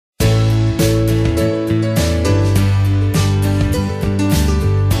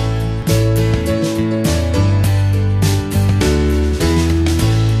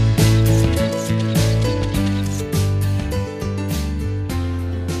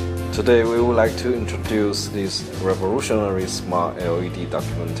Today we would like to introduce this revolutionary smart LED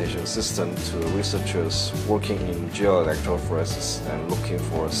documentation system to researchers working in geoelectrophoresis and looking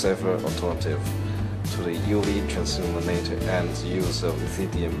for a safer alternative to the UV transiluminated and use of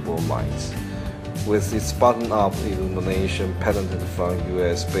lithium bromide. With its button-up illumination patented from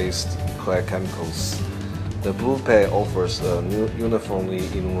US-based CLIC chemicals, the BluPAD offers a uniformly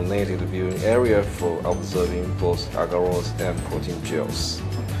illuminated viewing area for observing both agarose and protein gels.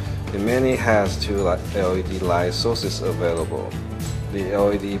 It mainly has two LED light sources available, the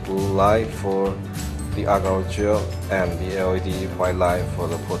LED blue light for the agar gel and the LED white light for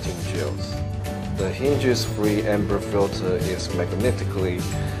the protein gels. The hinges-free amber filter is magnetically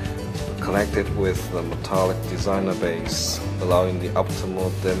connected with the metallic designer base, allowing the optimal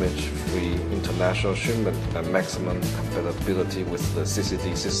damage-free international shipment and maximum compatibility with the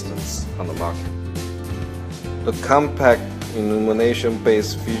CCD systems on the market. The compact illumination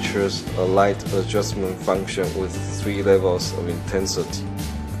base features a light adjustment function with 3 levels of intensity: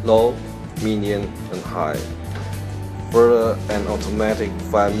 low, medium, and high. Further, an automatic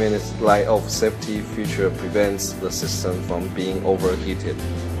 5-minute light-off safety feature prevents the system from being overheated.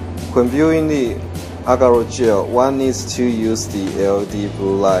 When viewing the agar gel, one needs to use the LED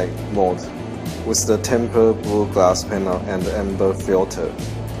blue light mode with the tempered blue glass panel and the amber filter.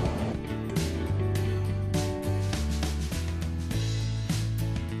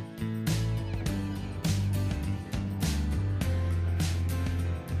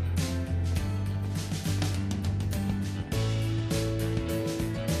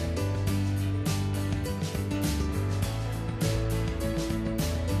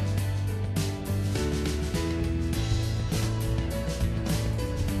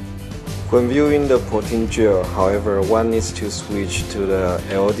 When viewing the protein gel, however, one needs to switch to the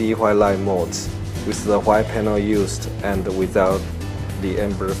LED white light mode with the white panel used and without the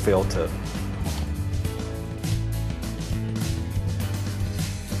amber filter.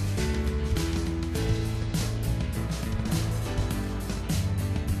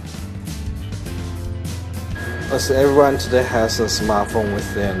 As everyone today has a smartphone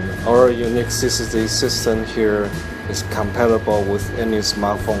within, our unique CCD system here is compatible with any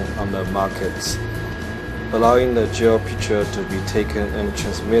smartphone on the market, allowing the gel picture to be taken and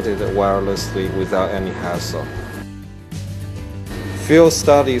transmitted wirelessly without any hassle. Field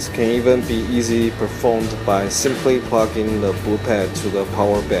studies can even be easily performed by simply plugging the BluPAD to the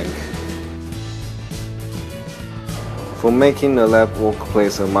power bank. For making the lab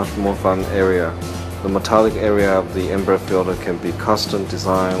workplace a much more fun area, the metallic area of the amber filter can be custom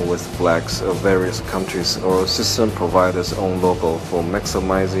designed with flags of various countries or system providers' own logo for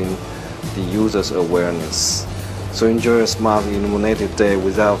maximizing the user's awareness. So enjoy a smart illuminated day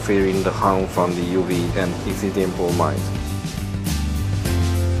without fearing the harm from the UV and lithium bromide.